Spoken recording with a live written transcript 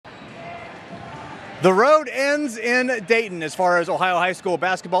The road ends in Dayton as far as Ohio high school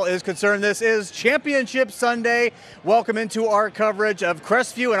basketball is concerned. This is Championship Sunday. Welcome into our coverage of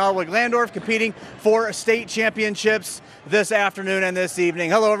Crestview and Ottawa-Glandorf competing for state championships this afternoon and this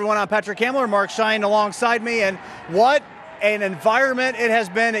evening. Hello everyone, I'm Patrick Hamler, Mark Shine alongside me, and what an environment it has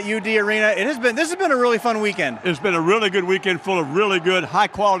been at UD Arena. This has been a really fun weekend. It's been a really good weekend full of really good,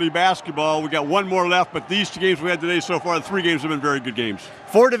 high-quality basketball. We got one more left, but these two games we had today so far, the three games have been very good games.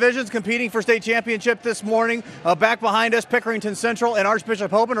 4 divisions competing for state championship this morning. Back behind us, Pickerington Central and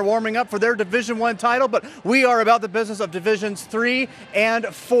Archbishop Hoban are warming up for their Division I title, but we are about the business of Divisions 3 and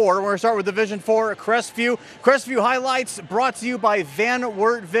 4. We're going to start with Division 4, Crestview. Crestview highlights brought to you by Van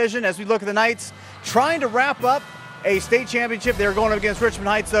Wert Vision as we look at the Knights trying to wrap up a state championship. They're going up against Richmond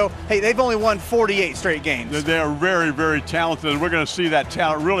Heights, though. Hey, they've only won 48 straight games. They are very, very talented, and we're going to see that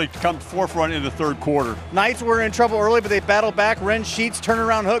talent really come forefront in the third quarter. Knights were in trouble early, but they battled back. Ren Sheets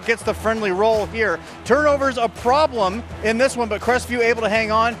turnaround hook gets the friendly roll here. Turnovers a problem in this one, but Crestview able to hang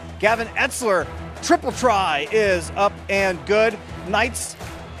on. Gavin Etzler, triple try is up and good. Knights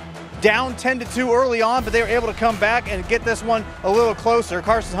down 10-2 early on, but they were able to come back and get this one a little closer.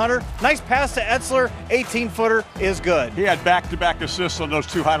 Carson Hunter, nice pass to Etzler, 18-footer is good. He had back-to-back assists on those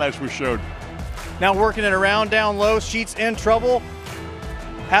two highlights we showed. Now working it around down low, Sheets in trouble,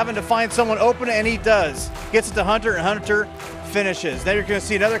 having to find someone open, and he does. Gets it to Hunter, and Hunter finishes. Then you're going to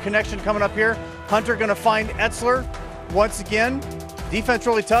see another connection coming up here. Hunter going to find Etzler once again. Defense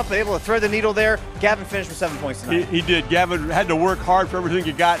really tough, but able to thread the needle there. Gavin finished with 7 points tonight. He did. Gavin had to work hard for everything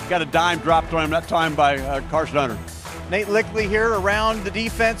he got. Got a dime dropped on him that time by Carson Hunter. Nate Lickley here around the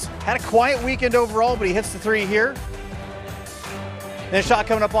defense. Had a quiet weekend overall, but he hits the three here. Then a shot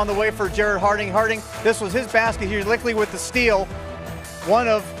coming up on the way for Jared Harding. Harding, this was his basket here. Lickley with the steal. One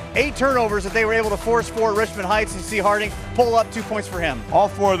of 8 turnovers that they were able to force for Richmond Heights. You see Harding pull up 2 points for him. All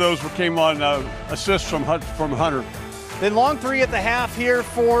 4 of those came on assists from Hunter. Then long three at the half here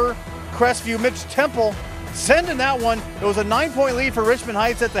for Crestview. Mitch Temple sending that one. It was a 9-point lead for Richmond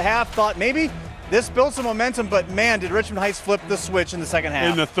Heights at the half. Thought maybe this built some momentum, but man, did Richmond Heights flip the switch in the second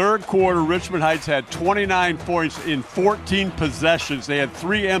half. In the third quarter, Richmond Heights had 29 points in 14 possessions. They had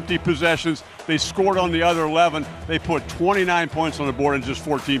 3 empty possessions. They scored on the other 11. They put 29 points on the board in just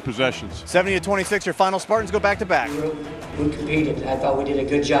 14 possessions. 70-26, your final. Spartans go back-to-back. We competed. I thought we did a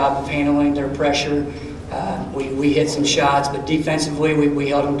good job of handling their pressure. We hit some shots, but defensively we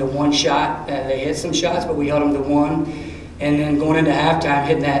held them to 1 shot. They hit some shots, but we held them to 1. And then going into halftime,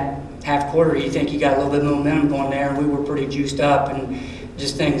 hitting that half quarter, you think you got a little bit of momentum going there, and we were pretty juiced up, and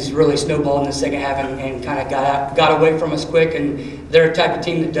just things really snowballed in the second half and kind of got away from us quick. And they're a type of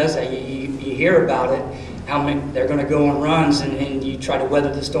team that does that. You hear about it, how many they're going to go on runs, and you try to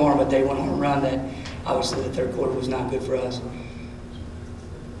weather the storm, but they went on a run that obviously the third quarter was not good for us.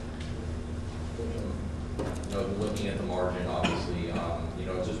 Looking at the margin, obviously,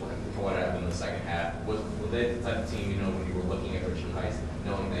 just what happened in the second half, were they the type of team, when you were looking at Richmond Heights,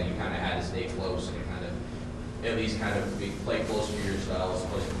 knowing that you kind of had to stay close and kind of at least play close to your style as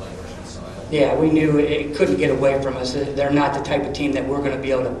opposed to playing Richmond's style? Yeah, we knew it couldn't get away from us. They're not the type of team that we're going to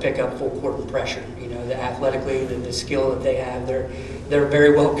be able to pick up full court pressure. Athletically, the skill that they have, they're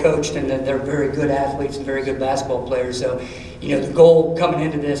very well coached, and they're very good athletes and very good basketball players. So, the goal coming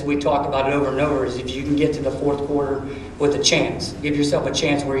into this, we talked about it over and over, is if you can get to the fourth quarter with a chance, give yourself a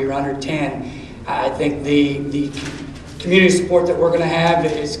chance where you're under 10. I think the community support that we're going to have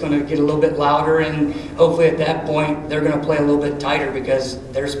is going to get a little bit louder, and hopefully at that point they're going to play a little bit tighter because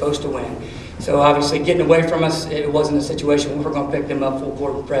they're supposed to win. So obviously getting away from us, it wasn't a situation where we're going to pick them up full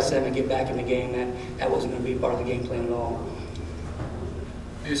court and press them and get back in the game. That wasn't going to be part of the game plan at all.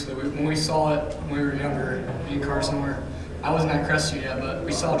 Basically, when we saw it when we were younger, me and Carson I wasn't at Crestview yet, but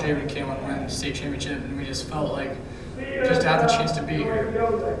we saw Javen and Kalen win the state championship, and we just felt like just to have the chance to be here,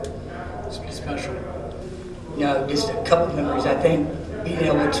 it's pretty special. Just a couple memories. I think being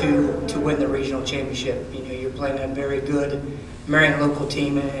able to win the regional championship. You're playing a very good Marion local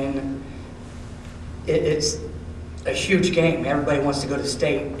team, and it's a huge game. Everybody wants to go to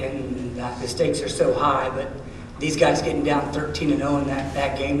state, and the stakes are so high, but these guys getting down 13-0 in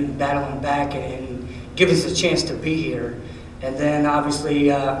that game and battling back and giving us a chance to be here. And then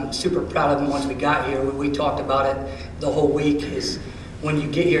obviously I'm super proud of them once we got here. We talked about it the whole week, is when you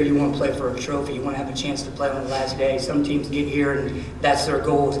get here you want to play for a trophy. You want to have a chance to play on the last day. Some teams get here and that's their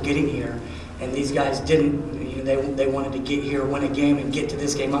goal, is getting here. And these guys didn't. They wanted to get here, win a game, and get to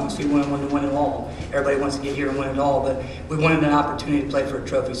this game. Obviously, we wanted to win it all. Everybody wants to get here and win it all, but we wanted an opportunity to play for a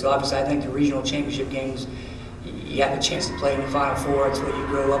trophy. So obviously, I think the regional championship games, you have a chance to play in the Final Four. It's what you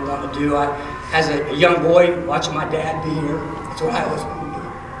grow up wanting to do. As a young boy, watching my dad be here, that's what I always wanted to do.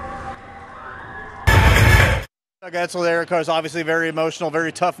 Getzel there, because obviously very emotional,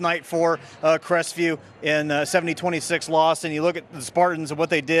 very tough night for Crestview in 70-26 loss. And you look at the Spartans and what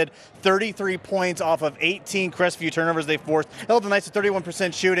they did, 33 points off of 18 Crestview turnovers they forced. Held the Knights at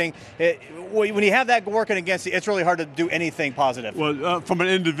 31% shooting. When you have that working against you, it's really hard to do anything positive. Well, from an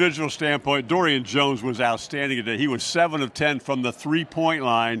individual standpoint, Dorian Jones was outstanding today. He was 7 of 10 from the three-point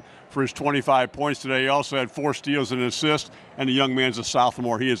line for his 25 points today. He also had 4 steals and an assist, and the young man's a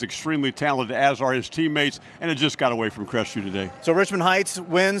sophomore. He is extremely talented, as are his teammates, and it just got away from Crestview today. So Richmond Heights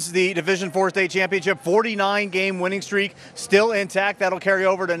wins the Division IV state championship, 49-game winning streak still intact. That'll carry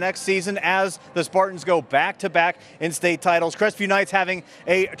over to next season as the Spartans go back-to-back in state titles. Crestview Knights having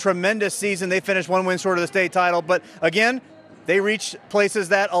a tremendous season. They finished 1 win short of the state title, but again, they reach places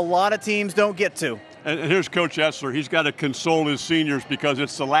that a lot of teams don't get to. And here's Coach Etzler. He's got to console his seniors because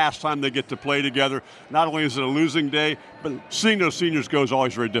it's the last time they get to play together. Not only is it a losing day, but seeing those seniors go is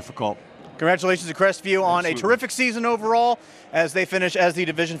always very difficult. Congratulations to Crestview on a terrific season overall as they finish as the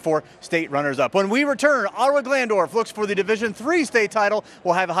Division IV state runners-up. When we return, Ottawa-Glandorf looks for the Division III state title.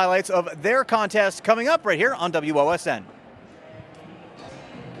 We'll have highlights of their contest coming up right here on WOSN.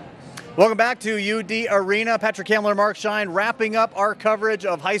 Welcome back to UD Arena. Patrick Hamler, Mark Shine, wrapping up our coverage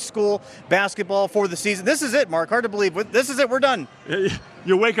of high school basketball for the season. This is it, Mark. Hard to believe. This is it. We're done.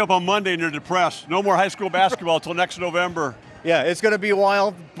 You wake up on Monday and you're depressed. No more high school basketball until next November. Yeah, it's going to be a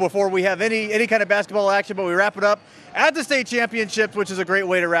while before we have any kind of basketball action, but we wrap it up at the state championships, which is a great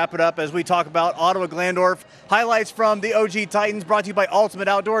way to wrap it up as we talk about Ottawa-Glandorf. Highlights from the OG Titans brought to you by Ultimate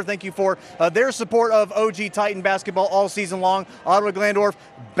Outdoor. Thank you for their support of OG Titan basketball all season long. Ottawa-Glandorf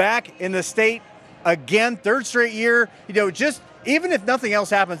back in the state again, 3rd straight year. You know, just even if nothing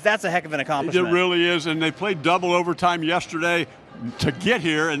else happens, that's a heck of an accomplishment. It really is, and they played double overtime yesterday to get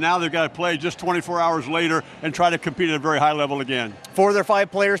here, and now they've got to play just 24 hours later and try to compete at a very high level again. 4 of their 5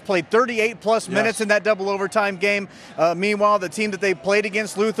 players played 38-plus minutes in that double overtime game. Meanwhile, the team that they played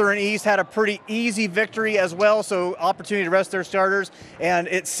against, Lutheran East, had a pretty easy victory as well, so opportunity to rest their starters, and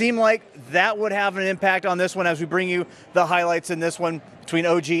it seemed like that would have an impact on this one as we bring you the highlights in this one between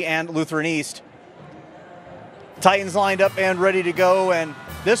OG and Lutheran East. Titans lined up and ready to go, and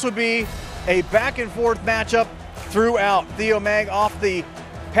this would be a back-and-forth matchup throughout. Theo Mag off the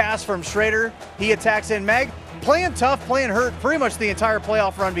pass from Schrader. He attacks in. Mag playing tough, playing hurt pretty much the entire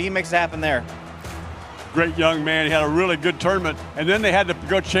playoff run, but he makes it happen there. Great young man. He had a really good tournament, and then they had to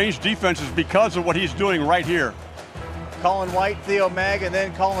go change defenses because of what he's doing right here. Colin White, Theo Mag, and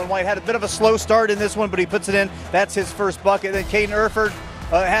then Colin White had a bit of a slow start in this one, but he puts it in. That's his first bucket. Then Caden Erford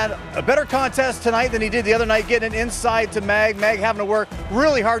had a better contest tonight than he did the other night, getting it inside to Mag. Mag having to work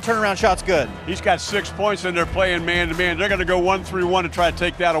really hard, turnaround shots good. He's got 6 points and they're playing man-to-man. They're going to go 1-3-1 to try to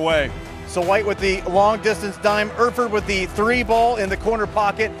take that away. So White with the long distance dime, Erford with the 3 ball in the corner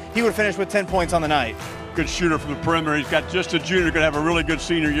pocket. He would finish with 10 points on the night. Good shooter from the perimeter. He's got just a junior, going to have a really good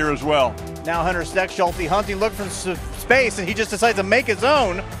senior year as well. Now Hunter Steckschulte hunting, look for space, and he just decides to make his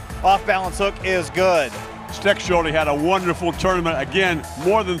own. Off-balance hook is good. Steckschulte had a wonderful tournament. Again,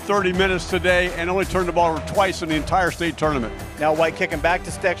 more than 30 minutes today and only turned the ball over twice in the entire state tournament. Now White kicking back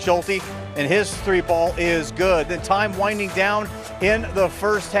to Steckschulte, and his 3 ball is good. Then time winding down in the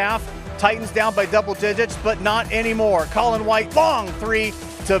first half. Titans down by double digits, but not anymore. Colin White, long 3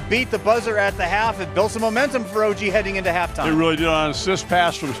 to beat the buzzer at the half. It built some momentum for OG heading into halftime. They really did on an assist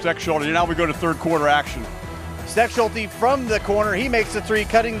pass from Steckschulte. Now we go to third quarter action. Steckschulte from the corner, he makes the 3,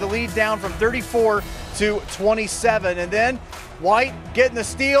 cutting the lead down from 34 to 27. And then White getting the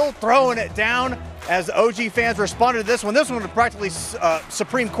steal, throwing it down as OG fans responded to this one. This one was practically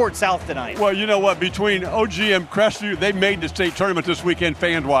Supreme Court South tonight. Well, you know what? Between OG and Crestview, they made the state tournament this weekend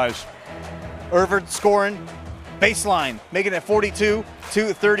fan-wise. Erford scoring baseline, making it 42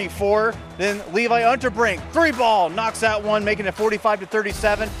 to 34. Then Levi Unterbrink, 3 ball, knocks that one, making it 45 to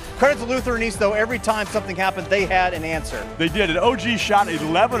 37. Credit to Lutheran East, though, every time something happened, they had an answer. They did. And OG shot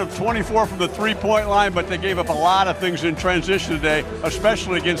 11 of 24 from the 3-point line, but they gave up a lot of things in transition today,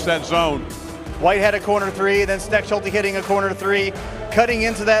 especially against that zone. White had a corner 3, then Steckschulte hitting a corner 3, cutting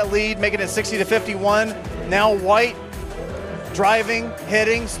into that lead, making it 60 to 51. Now White driving,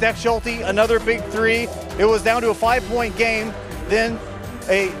 hitting, Steckschulte, another big 3. It was down to a 5-point game. Then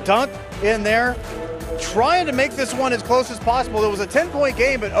a dunk in there, trying to make this one as close as possible. It was a 10-point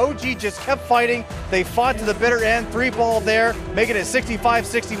game, but OG just kept fighting. They fought to the bitter end. 3 ball there, making it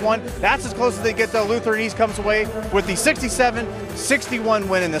 65-61. That's as close as they get, though. Lutheran East comes away with the 67-61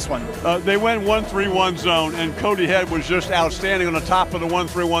 win in this one. They went 1-3-1 zone, and Cody Head was just outstanding on the top of the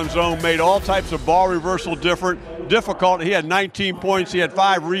 1-3-1 zone, made all types of ball reversal difficult. He had 19 points, he had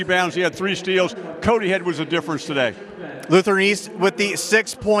 5 rebounds, he had 3 steals. Cody Head was the difference today. Lutheran East with the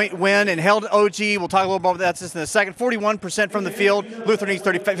 6-point win and held OG. We'll talk a little more about that just in a second. 41% from the field. Lutheran East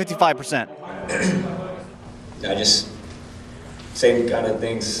 55%. I just same kind of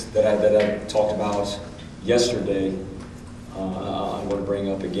things that I talked about yesterday. I'm going to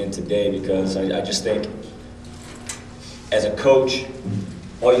bring up again today because I just think as a coach,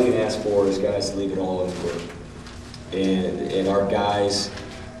 all you can ask for is guys to leave it all on the court. And our guys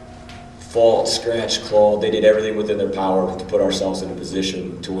fought, scratched, clawed. They did everything within their power to put ourselves in a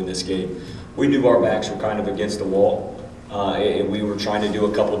position to win this game. We knew our backs were kind of against the wall, and we were trying to do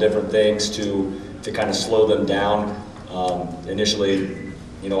a couple different things to kind of slow them down. Initially,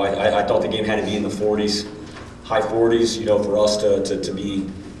 you know, I thought the game had to be in the 40s, high 40s, you know, for us to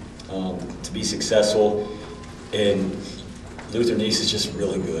be successful. And Lutheran East is just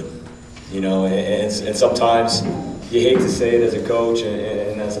really good, you know, and sometimes you hate to say it as a coach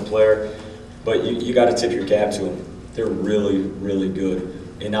and as a player, but you got to tip your cap to them. They're really, really good.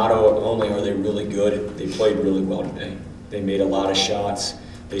 And not only are they really good, they played really well today. They made a lot of shots.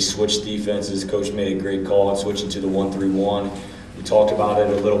 They switched defenses. Coach made a great call on switching to the 1-3-1. We talked about it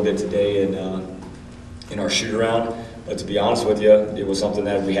a little bit today in our shoot-around. But to be honest with you, it was something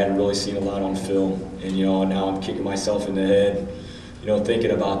that we hadn't really seen a lot on film. And, you know, now I'm kicking myself in the head, you know,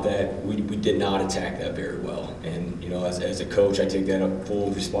 thinking about that. We did not attack that very well. And, you know, as a coach, I take that full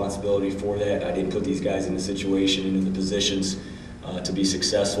responsibility for that. I didn't put these guys in the situation and in the positions to be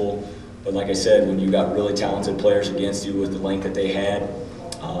successful. But like I said, when you got really talented players against you with the length that they had,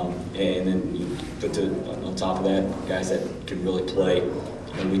 and then you put on top of that guys that can really play,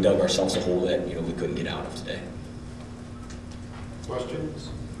 and we dug ourselves a hole that, you know, we couldn't get out of today. Questions?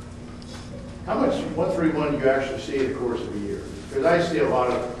 How much 1-3-1 do you actually see in the course of a year? Because I see a lot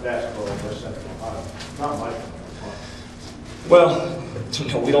of basketball in West Central, not much. Well, you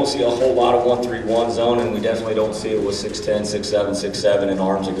know, we don't see a whole lot of 1-3-1 zone, and we definitely don't see it with 6'10", 6'7", 6'7", and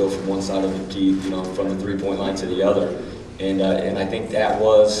arms that go from one side of the key, you know, from the three-point line to the other. And I think that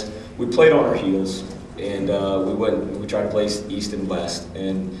was, we played on our heels, and we tried to play east and west.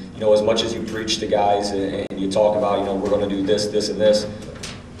 And, you know, as much as you preach to guys and you talk about, you know, we're going to do this, this, and this,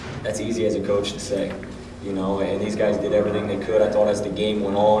 that's easy as a coach to say, you know, and these guys did everything they could. I thought as the game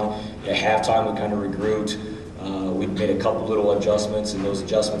went on, at halftime we kind of regrouped. We made a couple little adjustments, and those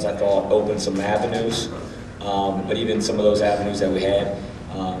adjustments I thought opened some avenues. But even some of those avenues that we had,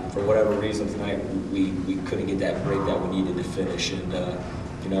 for whatever reason tonight, we couldn't get that break that we needed to finish. And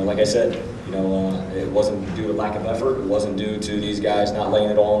you know, like I said, you know, it wasn't due to lack of effort. It wasn't due to these guys not laying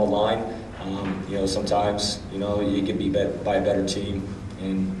it all on the line. You know, sometimes, you know, you can be bet by a better team,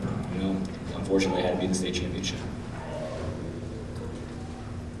 and you know, unfortunately, it had to be the state championship.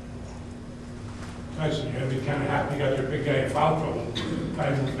 Nice, you had to be kind of happy you got your big guy in foul trouble.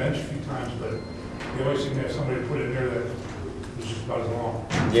 Kind of moved the bench a few times, but you always seem to have somebody to put in there that was just about as long.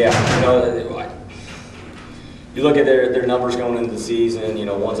 Yeah, you know, you look at their numbers going into the season, you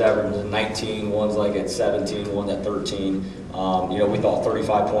know, one's averaging 19, one's like at 17, one's at 13. You know, we thought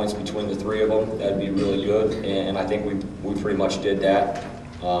 35 points between the three of them, that'd be really good, and I think we pretty much did that.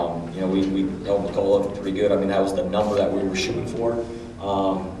 You know, we held McCullough up pretty good. I mean, that was the number that we were shooting for.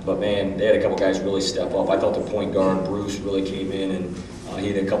 But man, they had a couple guys really step up. I thought the point guard, Bruce, really came in, and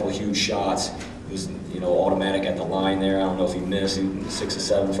he had a couple of huge shots. He was, you know, automatic at the line there. I don't know if he missed. He was 6 or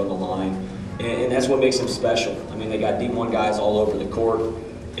 7 from the line. And that's what makes him special. I mean, they got D1 guys all over the court,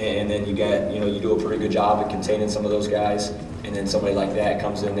 and then you got, you know, you do a pretty good job at containing some of those guys, and then somebody like that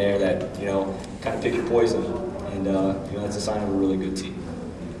comes in there that, you know, kind of pick your poison, and you know, that's a sign of a really good team.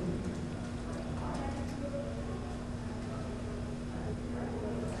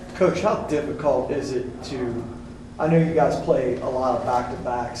 Coach, how difficult is it to, I know you guys play a lot of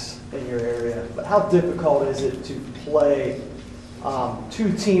back-to-backs in your area, but how difficult is it to play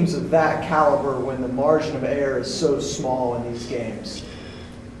two teams of that caliber when the margin of error is so small in these games?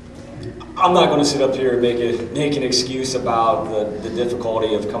 I'm not going to sit up here and make an excuse about the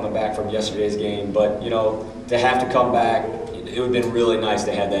difficulty of coming back from yesterday's game, but, you know, to have to come back, it would have been really nice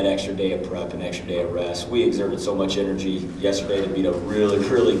to have that extra day of prep and extra day of rest. We exerted so much energy yesterday to beat a really,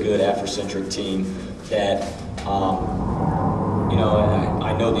 really good Afrocentric team that, you know,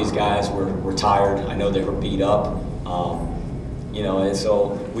 I know these guys were tired. I know they were beat up. You know, and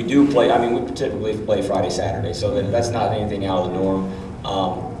so we do play, I mean, we typically play Friday, Saturday, so that's not anything out of the norm.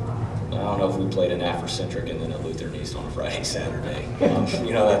 I don't know if we played an Afrocentric and then a Lutheran East on a Friday, Saturday.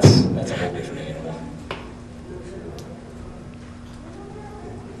 You know, that's a whole different animal.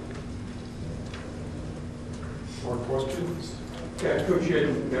 More questions? Yeah, Coach, you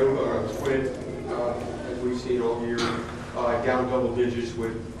had no split, as we've seen all year, down double digits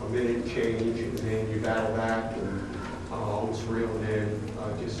with a minute change, and then you battle back. And, almost reeled in,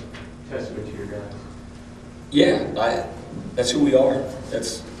 just testament to your guys. Yeah, that's who we are.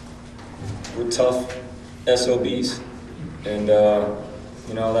 We're tough SOBs, and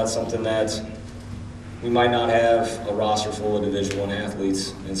that's something that we might not have a roster full of Division I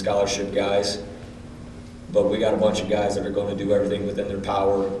athletes and scholarship guys, but we got a bunch of guys that are going to do everything within their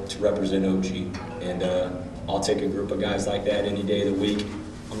power to represent OG, and I'll take a group of guys like that any day of the week.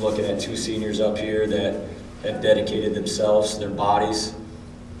 I'm looking at 2 seniors up here that have dedicated themselves, their bodies,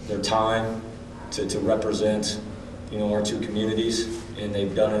 their time to represent, our 2 communities, and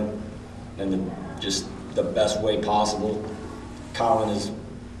they've done it in just the best way possible. Colin is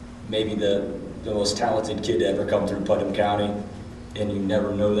maybe the most talented kid to ever come through Putnam County, and you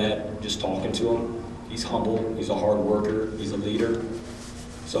never know that just talking to him. He's humble, he's a hard worker, he's a leader.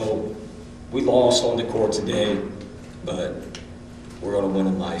 So we lost on the court today, but we're going to win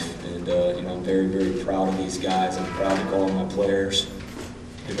in life. And I'm very, very proud of these guys. I'm proud to call them my players.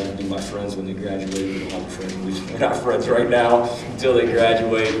 They're going to be my friends when they graduate. We don't have a friend. We're not friends right now until they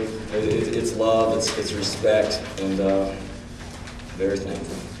graduate. It's love, it's respect, and very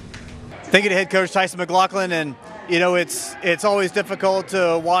thankful. Thank you to head coach Tyson McLaughlin, and it's always difficult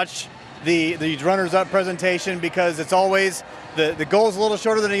to watch the runners-up presentation because it's always the goal's a little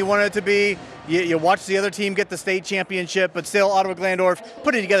shorter than you want it to be. You watch the other team get the state championship, but still Ottawa-Glandorf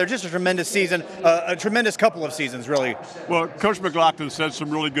putting together just a tremendous season, a tremendous couple of seasons, really. Well, Coach McLaughlin said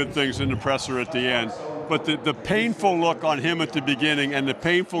some really good things in the presser at the end, but the painful look on him at the beginning and the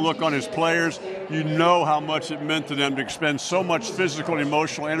painful look on his players, you know how much it meant to them to expend so much physical and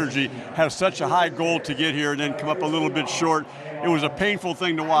emotional energy, have such a high goal to get here, and then come up a little bit short. It was a painful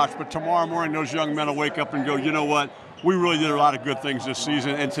thing to watch, but tomorrow morning those young men will wake up and go, you know what? We really did a lot of good things this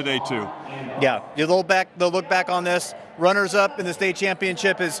season, and today too. Yeah, they'll look back on this. Runners-up in the state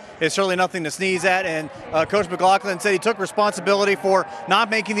championship is certainly nothing to sneeze at, and Coach McLaughlin said he took responsibility for not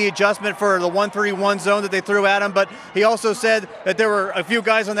making the adjustment for the 1-3-1 zone that they threw at him, but he also said that there were a few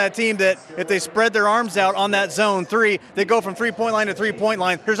guys on that team that if they spread their arms out on that zone 3, they go from 3-point line to 3-point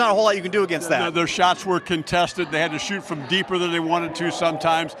line. There's not a whole lot you can do against that. Their shots were contested. They had to shoot from deeper than they wanted to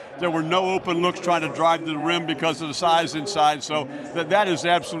sometimes. There were no open looks trying to drive to the rim because of the size inside, so that is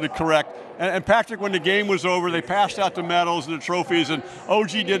absolutely correct. And Patrick, when the game was over, they passed out the medals and the trophies, and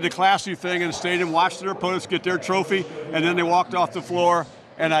OG did the classy thing and stayed and watched their opponents get their trophy, and then they walked off the floor,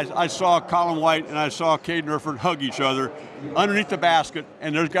 and I saw Colin White and I saw Caden Erford hug each other underneath the basket,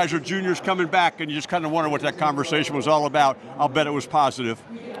 and those guys are juniors coming back, and you just kind of wonder what that conversation was all about. I'll bet it was positive.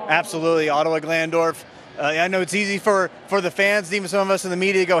 Absolutely, Ottawa-Glandorf. I know it's easy for the fans, even some of us in the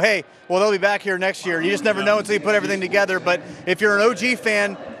media, to go, hey, well, they'll be back here next year. You just never know until you put everything together. But if you're an OG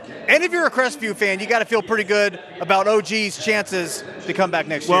fan, and if you're a Crestview fan, you got to feel pretty good about OG's chances to come back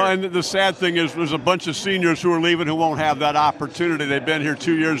next year. Well, and the sad thing is there's a bunch of seniors who are leaving who won't have that opportunity. They've been here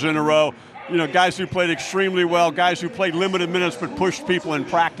 2 years in a row. Guys who played extremely well, guys who played limited minutes but pushed people in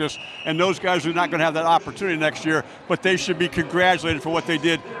practice, and those guys are not going to have that opportunity next year, but they should be congratulated for what they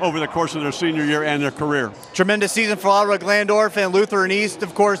did over the course of their senior year and their career. Tremendous season for Ottawa-Glandorf, and Luther and East,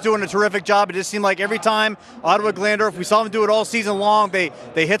 of course, doing a terrific job. It just seemed like every time Ottawa-Glandorf, we saw them do it all season long, they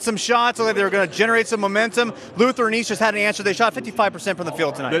hit some shots, so they were going to generate some momentum. Luther and East just had an answer. They shot 55% from the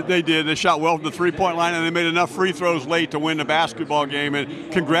field tonight. They did. They shot well from the three-point line, and they made enough free throws late to win the basketball game,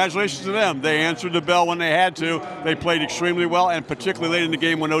 and congratulations to them. They answered the bell when they had to. They played extremely well, and particularly late in the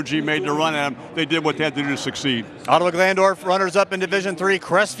game when OG made the run at them, they did what they had to do to succeed. Ottawa-Glandorf runners-up in Division III,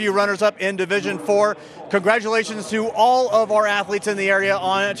 Crestview runners-up in Division IV. Congratulations to all of our athletes in the area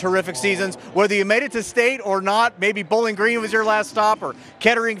on terrific seasons. Whether you made it to state or not, maybe Bowling Green was your last stop, or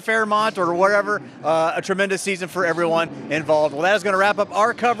Kettering, Fairmont, or whatever, a tremendous season for everyone involved. Well, that is going to wrap up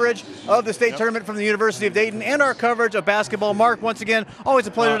our coverage of the state tournament from the University of Dayton and our coverage of basketball. Mark, once again, always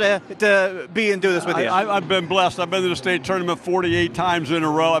a pleasure to be and do this with you. I've been blessed. I've been to the state tournament 48 times in a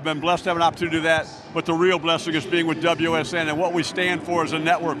row. I've been blessed to have an opportunity to do that. But the real blessing is being with WSN, and what we stand for as a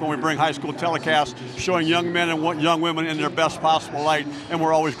network when we bring high school telecasts, showing young men and young women in their best possible light, and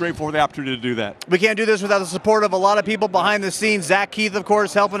we're always grateful for the opportunity to do that. We can't do this without the support of a lot of people behind the scenes. Zach Keith, of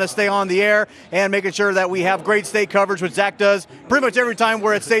course, helping us stay on the air and making sure that we have great state coverage, which Zach does pretty much every time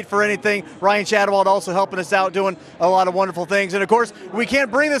we're at state for anything. Ryan Shadowald also helping us out, doing a lot of wonderful things. And, of course, we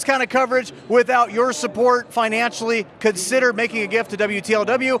can't bring this kind of coverage without your support financially. Consider making a gift to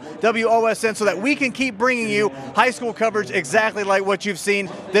WTLW, WOSN, so that we can keep bringing you high school coverage exactly like what you've seen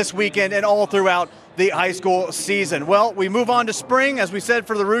this weekend and all throughout the high school season. Well, we move on to spring, as we said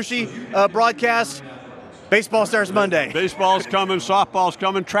for the Russia broadcast. Baseball starts Monday. Baseball's coming, softball's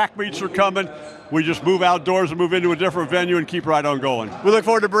coming, track meets are coming. We just move outdoors and move into a different venue and keep right on going. We look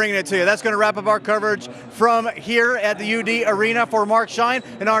forward to bringing it to you. That's going to wrap up our coverage from here at the UD Arena. For Mark Shine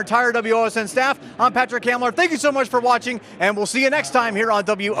and our entire WOSN staff, I'm Patrick Hamler. Thank you so much for watching, and we'll see you next time here on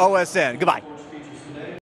WOSN. Goodbye.